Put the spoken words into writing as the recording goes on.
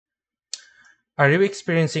Are you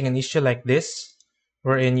experiencing an issue like this,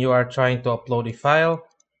 wherein you are trying to upload a file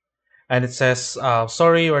and it says,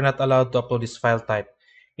 sorry, you are not allowed to upload this file type,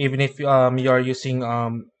 even if you are using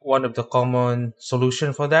one of the common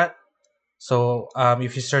solution for that? So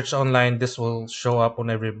if you search online, this will show up on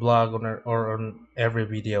every blog or on every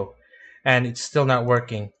video, and it's still not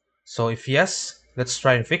working. So if yes, let's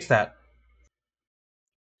try and fix that.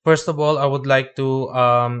 First of all, I would like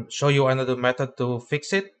to show you another method to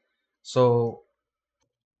fix it. So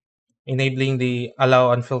enabling the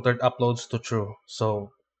allow unfiltered uploads to true. So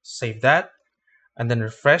save that and then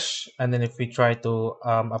refresh. And then if we try to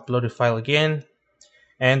upload the file again,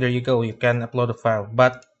 and there you go, you can upload a file.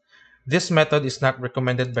 But this method is not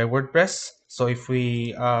recommended by WordPress. So if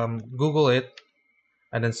we Google it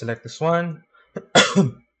and then select this one,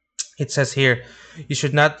 it says here, you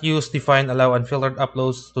should not use define allow unfiltered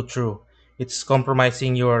uploads to true. It's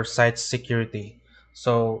compromising your site's security.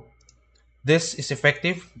 So this is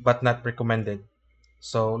effective but not recommended.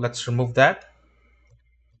 So let's remove that.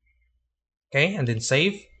 Okay, and then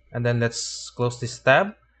save. And then let's close this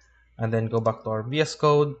tab and then go back to our VS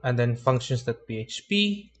Code and then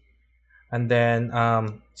functions.php. And then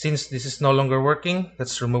since this is no longer working,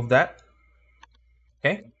 let's remove that.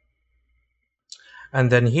 Okay. And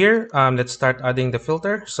then here, let's start adding the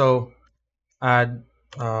filter. So add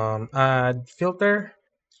filter,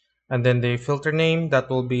 and then the filter name that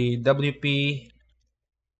will be WP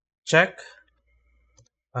check,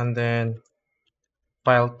 and then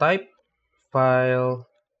file type, file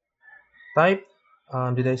type.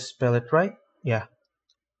 Did I spell it right? Yeah.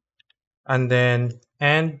 And then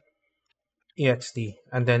and ext,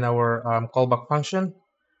 and then our callback function.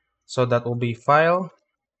 So that will be file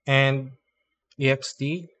and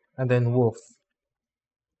ext, and then woof.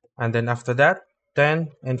 And then after that,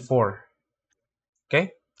 10 and 4.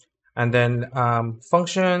 Okay. And then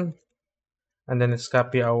function, and then let's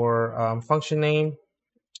copy our function name,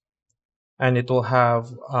 and it will have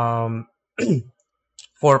 4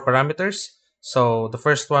 parameters. So the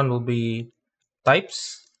first one will be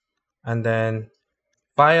types, and then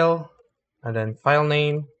file, and then file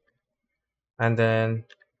name, and then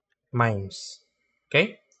mimes.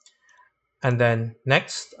 Okay. And then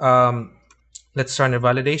next, let's run a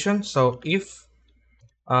validation. So if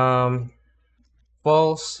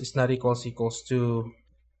false is not equals to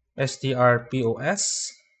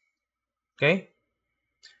strpos, okay,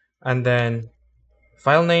 and then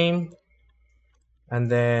file name,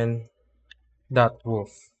 and then dot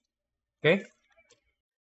wolf, okay,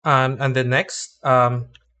 and then next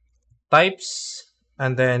types,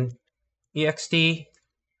 and then ext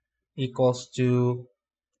equals to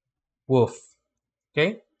wolf,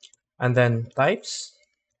 okay, and then types,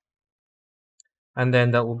 and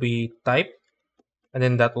then that will be type, and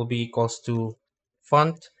then that will be equals to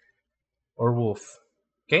font or wolf,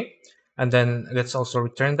 okay, and then let's also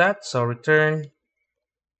return that. So return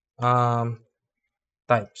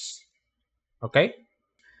types, okay.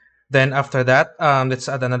 Then after that, let's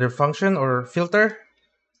add another function or filter.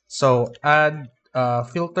 So add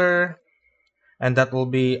filter, and that will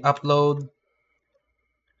be upload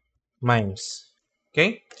mimes,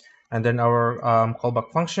 okay. And then our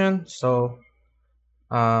callback function. So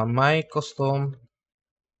my custom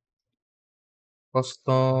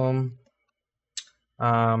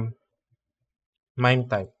um, mime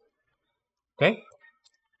type, okay.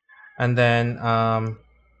 And then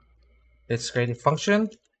let's create a function,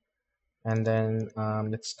 and then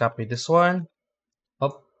let's copy this one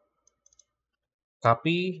up,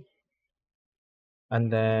 copy,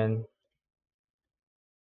 and then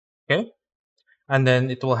okay, and then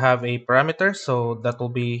it will have a parameter, so that will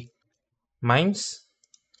be mimes,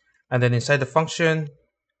 and then inside the function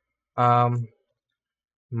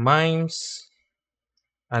mimes,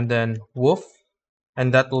 and then woof,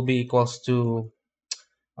 and that will be equals to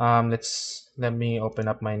let me open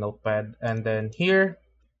up my notepad, and then here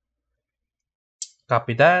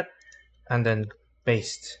copy that and then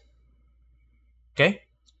paste, okay,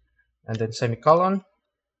 and then semicolon,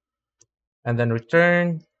 and then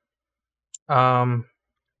return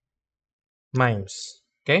mimes,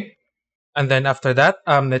 okay. And then after that,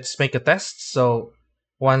 let's make a test. So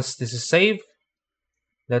once this is saved,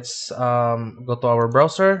 let's go to our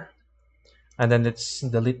browser, and then let's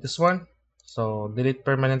delete this one. So delete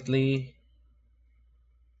permanently.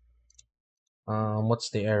 What's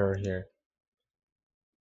the error here?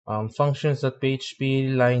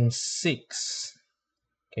 Functions.php line 6.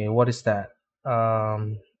 Okay, what is that?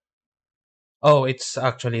 Oh, it's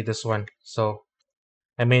actually this one. So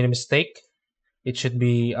I made a mistake. It should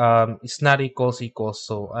be it's not equals,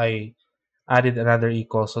 so I added another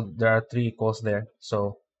equal, so there are 3 equals there.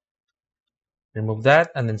 So Remove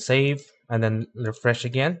that and then save and then refresh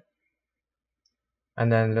again.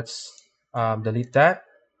 And then let's delete that.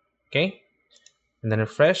 Okay. And then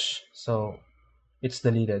refresh. So it's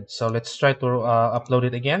deleted. So let's try to upload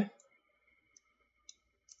it again.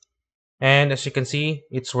 And as you can see,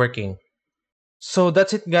 it's working. So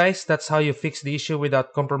that's it, guys. That's how you fix the issue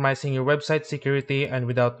without compromising your website security and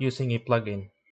without using a plugin.